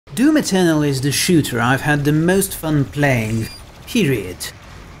Doom Eternal is the shooter I've had the most fun playing, period.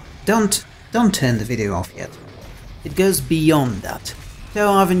 Don't turn the video off yet. It goes beyond that.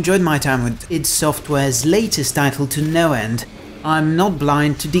 Though I've enjoyed my time with id Software's latest title to no end, I'm not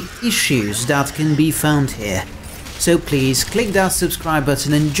blind to the issues that can be found here. So please click that subscribe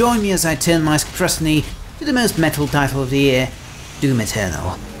button and join me as I turn my scrutiny to the most metal title of the year, Doom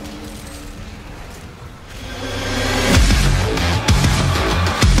Eternal.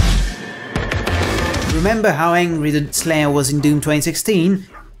 Remember how angry the Slayer was in Doom 2016?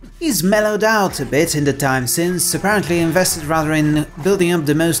 He's mellowed out a bit in the time since, apparently invested rather in building up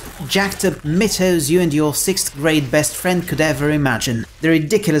the most jacked up mythos you and your 6th grade best friend could ever imagine. The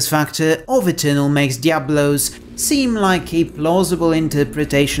ridiculous factor of Eternal makes Diablos seem like a plausible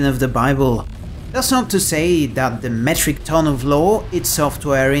interpretation of the Bible. That's not to say that the metric ton of lore id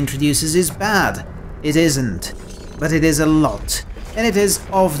Software introduces is bad. It isn't. But it is a lot. And it is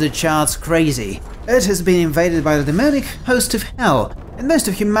off the charts crazy. Earth has been invaded by the demonic host of hell, and most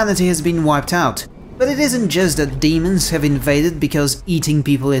of humanity has been wiped out. But it isn't just that demons have invaded because eating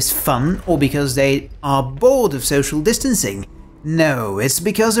people is fun, or because they are bored of social distancing. No, it's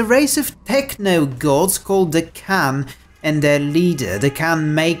because a race of techno-gods called the Khan and their leader, the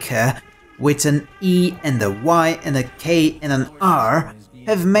Khan Maker, with an E and a Y and a K and an R,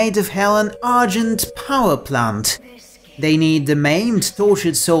 have made of hell an argent power plant. They need the maimed,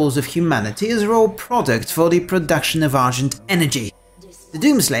 tortured souls of humanity as raw product for the production of Argent energy. The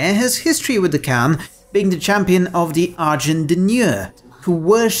Doomslayer has history with the Khan, being the champion of the Argent Denuvo, who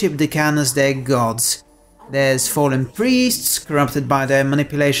worship the Khan as their gods. There's fallen priests, corrupted by their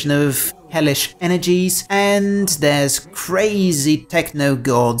manipulation of hellish energies, and there's crazy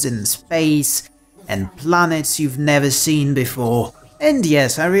techno-gods in space and planets you've never seen before. And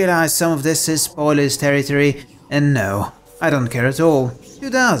yes, I realize some of this is spoilers territory, and no, I don't care at all. Who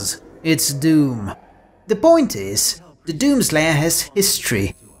does? It's Doom. The point is, the Doomslayer has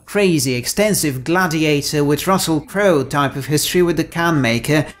history. Crazy, extensive gladiator with Russell Crowe type of history with the Khan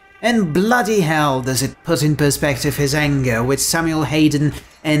Maker, and bloody hell does it put in perspective his anger with Samuel Hayden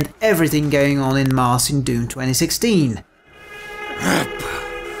and everything going on in Mars in Doom 2016.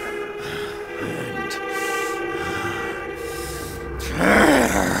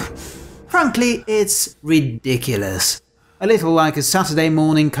 Frankly, it's ridiculous. A little like a Saturday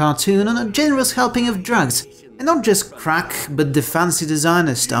morning cartoon on a generous helping of drugs, and not just crack, but the fancy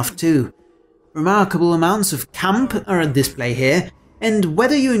designer stuff too. Remarkable amounts of camp are at display here, and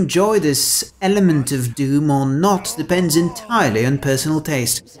whether you enjoy this element of Doom or not depends entirely on personal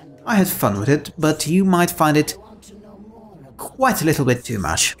taste. I had fun with it, but you might find it quite a little bit too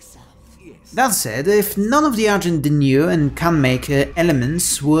much. That said, if none of the Argent Denuvo and Khan Maker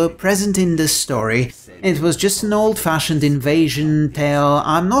elements were present in the story, and it was just an old-fashioned invasion tale,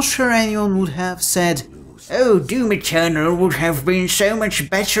 I'm not sure anyone would have said, "Oh, Doom Eternal would have been so much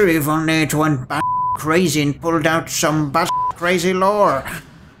better if only it went crazy and pulled out some crazy lore."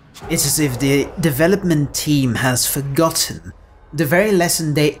 It's as if the development team has forgotten the very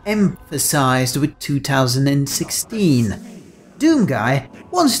lesson they emphasized with 2016. Doom Guy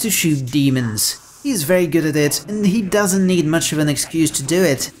wants to shoot demons. He's very good at it, and he doesn't need much of an excuse to do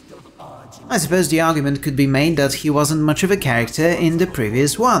it. I suppose the argument could be made that he wasn't much of a character in the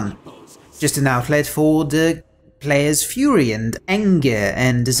previous one. Just an outlet for the player's fury and anger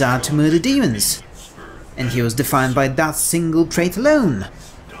and desire to murder demons. And he was defined by that single trait alone.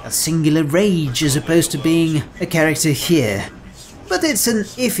 A singular rage as opposed to being a character here. But it's an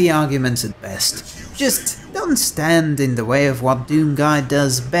iffy argument at best. Just don't stand in the way of what Doom Guy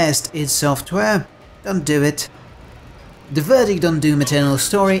does best id Software. Don't do it. The verdict on Doom Eternal's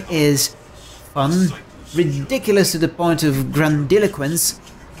story is fun, ridiculous to the point of grandiloquence,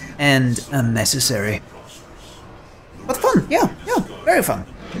 and unnecessary. But fun, yeah, very fun.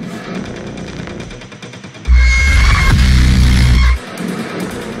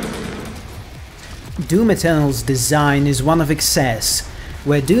 Doom Eternal's design is one of excess.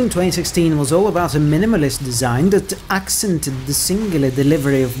 Where Doom 2016 was all about a minimalist design that accented the singular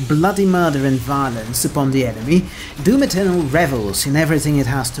delivery of bloody murder and violence upon the enemy, Doom Eternal revels in everything it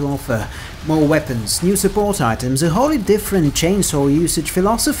has to offer. More weapons, new support items, a wholly different chainsaw usage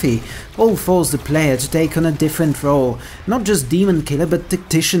philosophy, all force the player to take on a different role. Not just demon killer but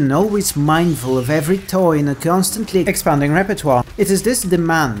tactician, always mindful of every toy in a constantly expanding repertoire. It is this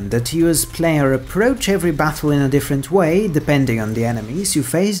demand that you as player approach every battle in a different way, depending on the enemies you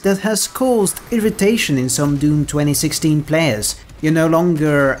face, that has caused irritation in some Doom 2016 players. You're no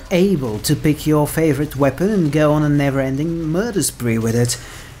longer able to pick your favorite weapon and go on a never-ending murder spree with it.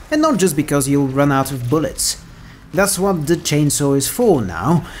 And not just because you'll run out of bullets. That's what the chainsaw is for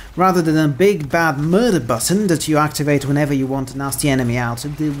now. Rather than a big bad murder button that you activate whenever you want a nasty enemy out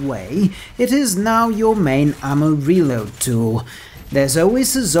of the way, it is now your main ammo reload tool. There's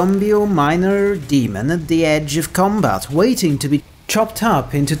always a zombie or minor demon at the edge of combat, waiting to be chopped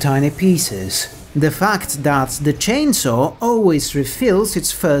up into tiny pieces. The fact that the chainsaw always refills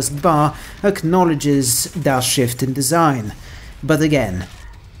its first bar acknowledges that shift in design. But again,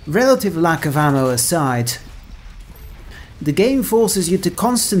 relative lack of ammo aside, the game forces you to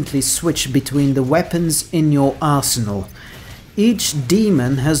constantly switch between the weapons in your arsenal. Each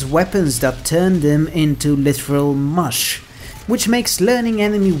demon has weapons that turn them into literal mush, which makes learning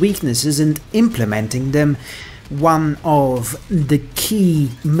enemy weaknesses and implementing them one of the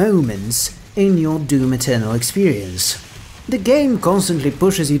key moments in your Doom Eternal experience. The game constantly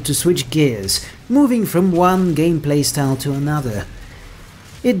pushes you to switch gears, moving from one gameplay style to another.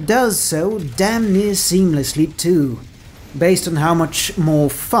 It does so damn near seamlessly too, based on how much more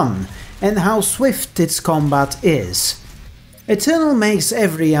fun and how swift its combat is. Eternal makes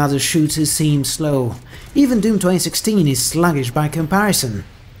every other shooter seem slow. Even Doom 2016 is sluggish by comparison.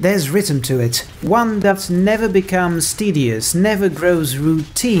 There's rhythm to it, one that never becomes tedious, never grows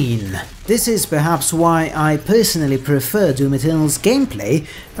routine. This is perhaps why I personally prefer Doom Eternal's gameplay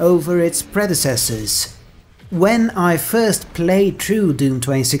over its predecessors. When I first played through Doom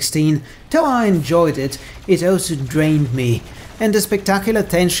 2016, though I enjoyed it, it also drained me, and the spectacular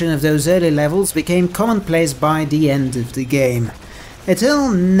tension of those early levels became commonplace by the end of the game.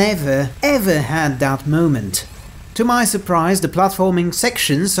 Eternal never ever had that moment. To my surprise, the platforming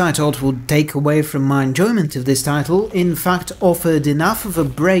sections I thought would take away from my enjoyment of this title in fact offered enough of a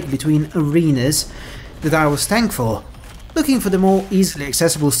break between arenas that I was thankful. Looking for the more easily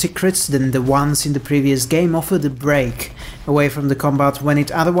accessible secrets than the ones in the previous game offered a break away from the combat when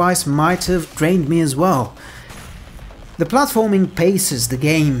it otherwise might have drained me as well. The platforming paces the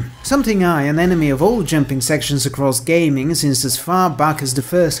game, something I, an enemy of all jumping sections across gaming since as far back as the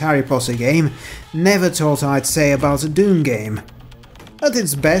first Harry Potter game, never thought I'd say about a Doom game. At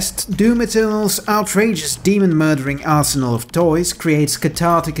its best, Doom Eternal's outrageous demon-murdering arsenal of toys creates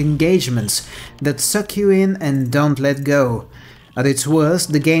cathartic engagements that suck you in and don't let go. At its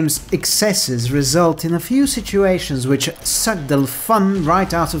worst, the game's excesses result in a few situations which suck the fun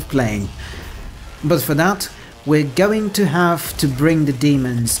right out of playing. But for that, we're going to have to bring the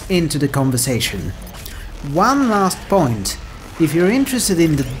demons into the conversation. One last point. If you're interested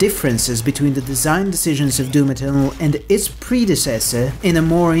in the differences between the design decisions of Doom Eternal and its predecessor in a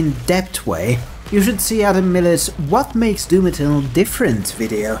more in-depth way, you should see Adam Miller's What Makes Doom Eternal Different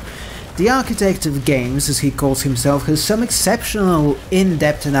video. The architect of games, as he calls himself, has some exceptional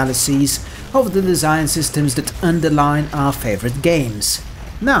in-depth analyses of the design systems that underline our favorite games.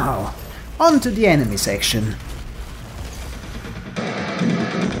 Now, on to the enemy section.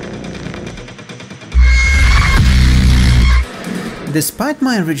 Despite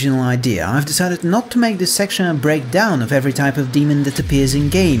my original idea, I've decided not to make this section a breakdown of every type of demon that appears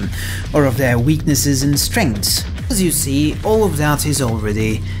in-game, or of their weaknesses and strengths. As you see, all of that is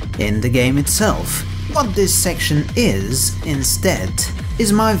already in the game itself. What this section is, instead,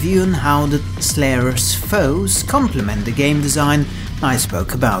 is my view on how the Slayer's foes complement the game design I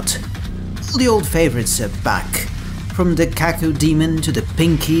spoke about. All the old favourites are back, from the Kaku demon to the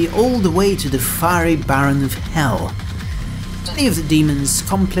Pinky, all the way to the fiery Baron of Hell. Many of the demons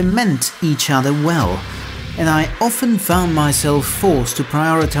complement each other well, and I often found myself forced to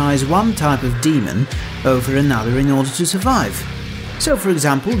prioritize one type of demon over another in order to survive. So for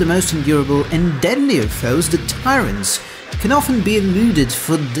example, the most endurable and deadly of foes, the Tyrants, can often be eluded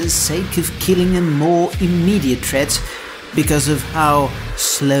for the sake of killing a more immediate threat because of how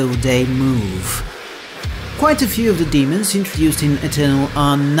slow they move. Quite a few of the demons introduced in Eternal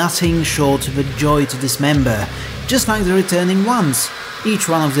are nothing short of a joy to dismember, just like the returning ones. Each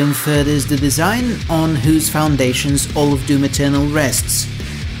one of them furthers the design on whose foundations all of Doom Eternal rests.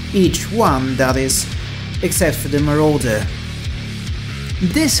 Each one, that is, except for the Marauder.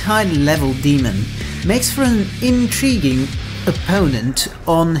 This high-level demon makes for an intriguing opponent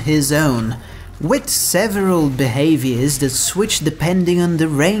on his own, with several behaviors that switch depending on the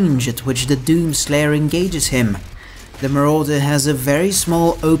range at which the Doom Slayer engages him. The Marauder has a very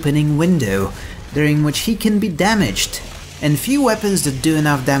small opening window, during which he can be damaged, and few weapons that do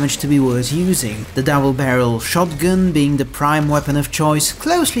enough damage to be worth using, the double-barrel shotgun being the prime weapon of choice,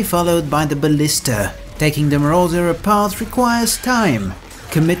 closely followed by the ballista. Taking the Marauder apart requires time,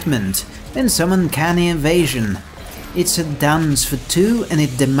 commitment, and some uncanny evasion. It's a dance for two and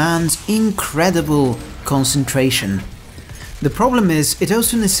it demands incredible concentration. The problem is, it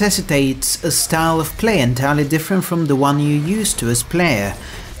also necessitates a style of play entirely different from the one you're used to as player,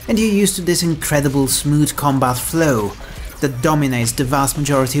 and you're used to this incredible smooth combat flow that dominates the vast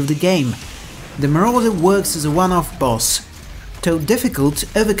majority of the game. The Marauder works as a one-off boss. Though difficult,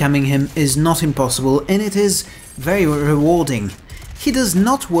 overcoming him is not impossible, and it is very rewarding. He does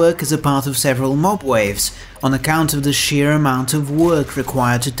not work as a part of several mob waves, on account of the sheer amount of work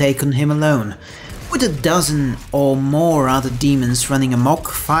required to take on him alone. With a dozen or more other demons running amok,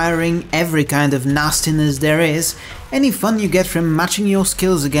 firing every kind of nastiness there is, any fun you get from matching your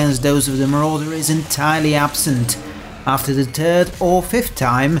skills against those of the Marauder is entirely absent. After the third or fifth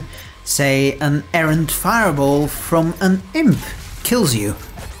time, say an errant fireball from an imp kills you.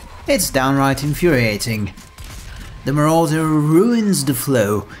 It's downright infuriating. The Marauder ruins the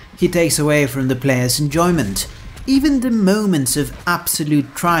flow. He takes away from the player's enjoyment. Even the moments of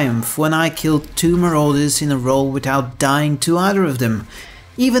absolute triumph when I killed 2 Marauders in a row without dying to either of them,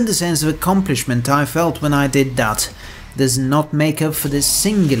 even the sense of accomplishment I felt when I did that, does not make up for this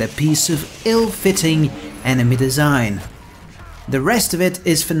singular piece of ill-fitting enemy design. The rest of it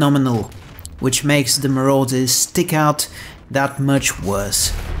is phenomenal, which makes the Marauders stick out that much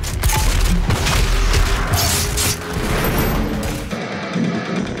worse.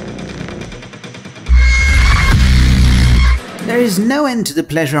 There is no end to the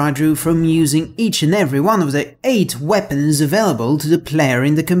pleasure I drew from using each and every one of the 8 weapons available to the player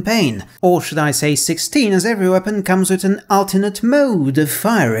in the campaign. Or should I say 16, as every weapon comes with an alternate mode of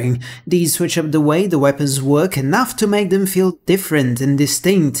firing. These switch up the way the weapons work enough to make them feel different and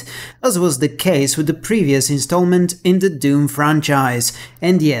distinct, as was the case with the previous installment in the Doom franchise.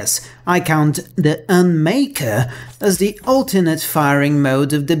 And yes, I count the Unmaker as the alternate firing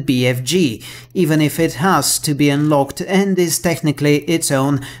mode of the BFG, even if it has to be unlocked and is technically its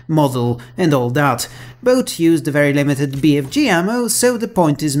own model and all that. Both use the very limited BFG ammo, so the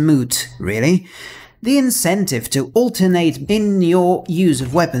point is moot, really. The incentive to alternate in your use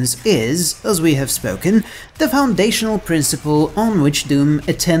of weapons is, as we have spoken, the foundational principle on which Doom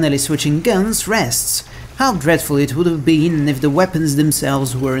eternally switching guns rests. How dreadful it would have been if the weapons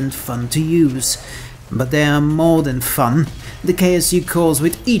themselves weren't fun to use. But they are more than fun. The chaos you cause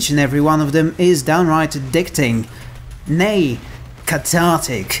with each and every one of them is downright addicting. Nay,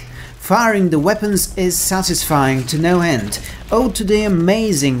 cathartic. Firing the weapons is satisfying to no end, owed to the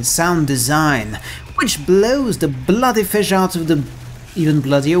amazing sound design, which blows the bloody fish out of the even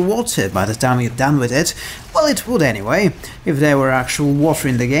bloodier water by the time you're done with it. Well, it would anyway, if there were actual water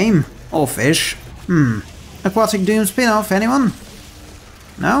in the game. Or fish. Aquatic Doom spin-off, anyone?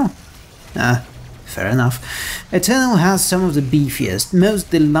 No? Fair enough. Eternal has some of the beefiest,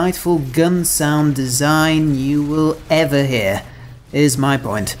 most delightful gun sound design you will ever hear, is my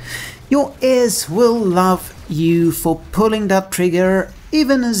point. Your ears will love you for pulling that trigger,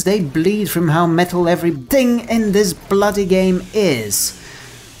 even as they bleed from how metal everything in this bloody game is.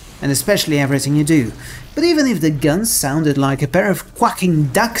 And especially everything you do. But even if the guns sounded like a pair of quacking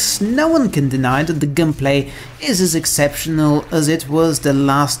ducks, no one can deny that the gunplay is as exceptional as it was the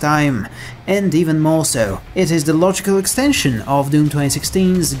last time, and even more so. It is the logical extension of Doom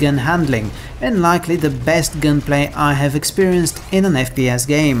 2016's gun handling, and likely the best gunplay I have experienced in an FPS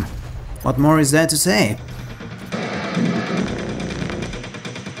game. What more is there to say?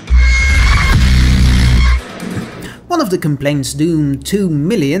 One of the complaints Doom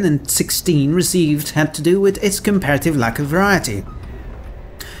 2016 received had to do with its comparative lack of variety.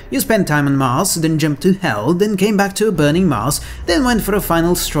 You spent time on Mars, then jumped to Hell, then came back to a burning Mars, then went for a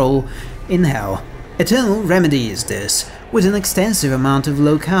final stroll in Hell. Eternal remedies this, with an extensive amount of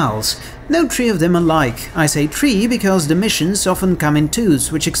locales. No 3 of them alike. I say 3 because the missions often come in 2s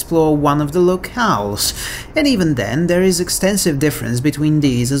which explore one of the locales, and even then there is extensive difference between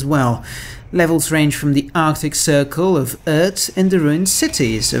these as well. Levels range from the Arctic Circle of Earth and the ruined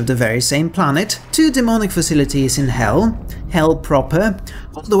cities of the very same planet, to demonic facilities in Hell, Hell proper,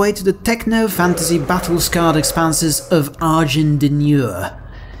 all the way to the techno-fantasy battle-scarred expanses of Argent Denuvo.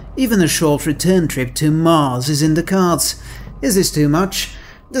 Even a short return trip to Mars is in the cards. Is this too much?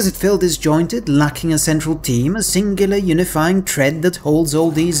 Does it feel disjointed, lacking a central theme, a singular unifying thread that holds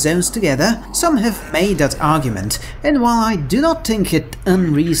all these zones together? Some have made that argument, and while I do not think it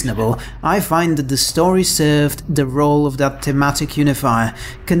unreasonable, I find that the story served the role of that thematic unifier,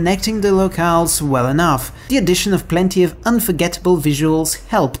 connecting the locales well enough. The addition of plenty of unforgettable visuals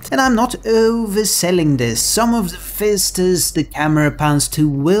helped, and I'm not overselling this. Some of the vistas the camera pans to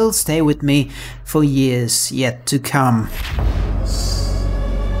will stay with me for years yet to come.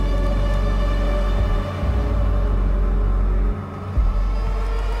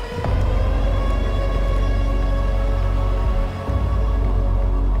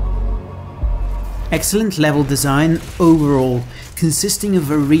 Excellent level design overall, consisting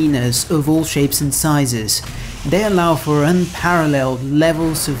of arenas of all shapes and sizes. They allow for unparalleled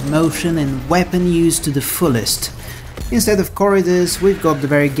levels of motion and weapon use to the fullest. Instead of corridors, we've got the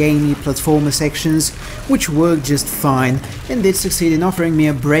very gamey platformer sections, which work just fine and did succeed in offering me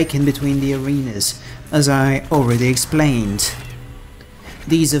a break in between the arenas, as I already explained.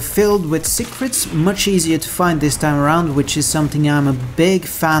 These are filled with secrets, much easier to find this time around, which is something I'm a big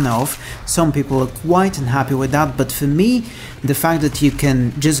fan of. Some people are quite unhappy with that, but for me, the fact that you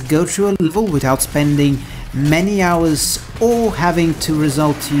can just go through a level without spending many hours or having to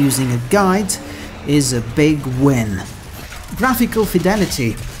resort to using a guide is a big win. Graphical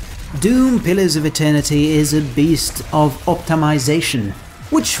fidelity. Doom Pillars of Eternity is a beast of optimization,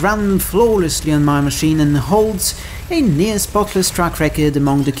 which ran flawlessly on my machine and holds a near spotless track record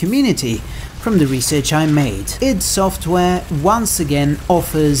among the community from the research I made. id Software once again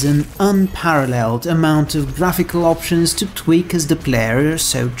offers an unparalleled amount of graphical options to tweak as the player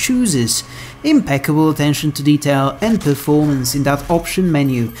so chooses. Impeccable attention to detail and performance in that option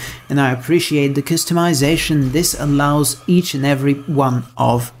menu, and I appreciate the customization this allows each and every one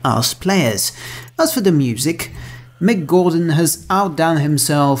of us players. As for the music, Mick Gordon has outdone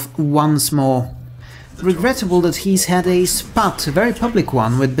himself once more. Regrettable that he's had a spat, a very public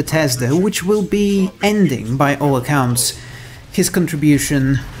one, with Bethesda, which will be ending by all accounts. His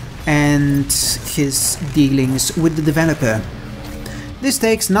contribution and his dealings with the developer. This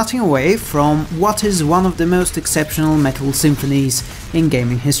takes nothing away from what is one of the most exceptional metal symphonies in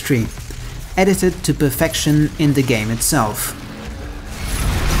gaming history, edited to perfection in the game itself.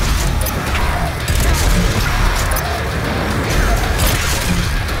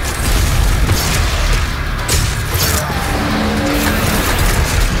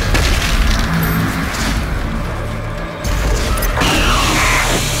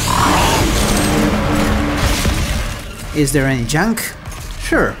 Is there any junk?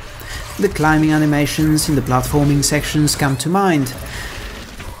 Sure. The climbing animations in the platforming sections come to mind.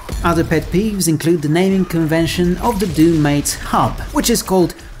 Other pet peeves include the naming convention of the Doommate's hub, which is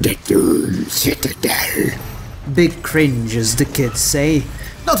called the Doom Citadel. Big cringe, as the kids say.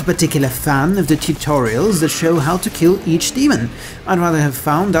 Not a particular fan of the tutorials that show how to kill each demon. I'd rather have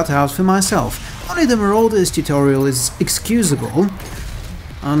found that out for myself. Only the Marauder's tutorial is excusable.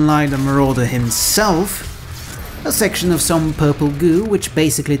 Unlike the Marauder himself, a section of some purple goo, which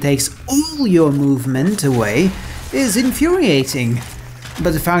basically takes all your movement away, is infuriating.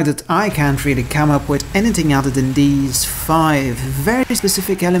 But the fact that I can't really come up with anything other than these 5 very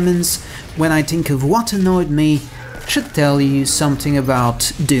specific elements when I think of what annoyed me should tell you something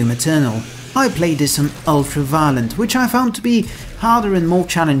about Doom Eternal. I played this on Ultra Violent, which I found to be harder and more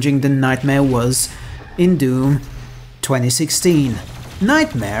challenging than Nightmare was in Doom 2016.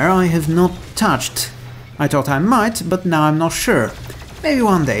 Nightmare I have not touched. I thought I might, but now I'm not sure. Maybe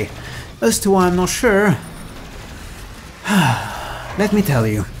one day. As to why I'm not sure, let me tell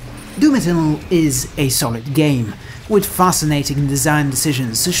you. Doom Eternal is a solid game, with fascinating design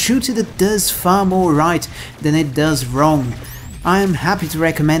decisions, a shooter that does far more right than it does wrong. I am happy to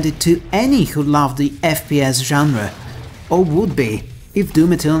recommend it to any who love the FPS genre, or would be, if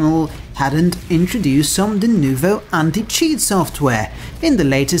Doom Eternal hadn't introduced some Denuvo Anti-Cheat Software in the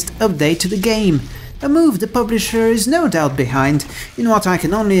latest update to the game. A move the publisher is no doubt behind, in what I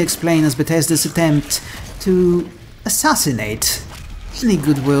can only explain as Bethesda's attempt to assassinate any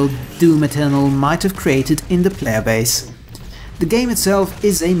goodwill Doom Eternal might have created in the player base. The game itself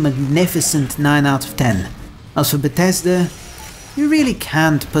is a magnificent 9 out of 10. As for Bethesda, you really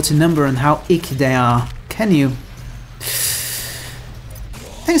can't put a number on how icky they are, can you?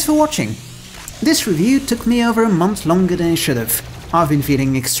 Thanks for watching. This review took me over a month longer than it should have. I've been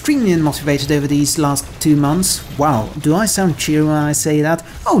feeling extremely unmotivated over these last 2 months. Wow, do I sound cheery when I say that?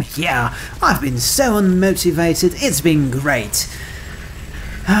 Oh yeah, I've been so unmotivated, it's been great.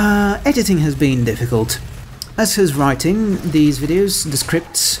 Editing has been difficult. As for writing these videos, the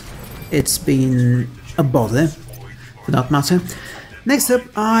scripts, it's been a bother, for that matter. Next up,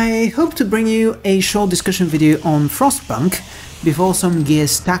 I hope to bring you a short discussion video on Frostpunk, before some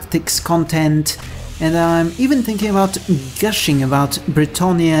Gears Tactics content, and I'm even thinking about gushing about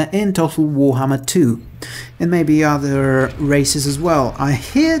Britannia in Total Warhammer 2, and maybe other races as well. I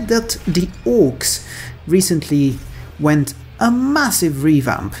hear that the Orcs recently went a massive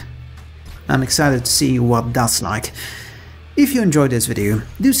revamp. I'm excited to see what that's like. If you enjoyed this video,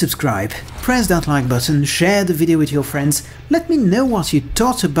 do subscribe, press that like button, share the video with your friends, let me know what you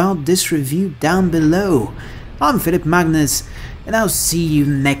thought about this review down below. I'm Philip Magnus, and I'll see you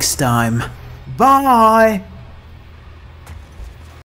next time. Bye!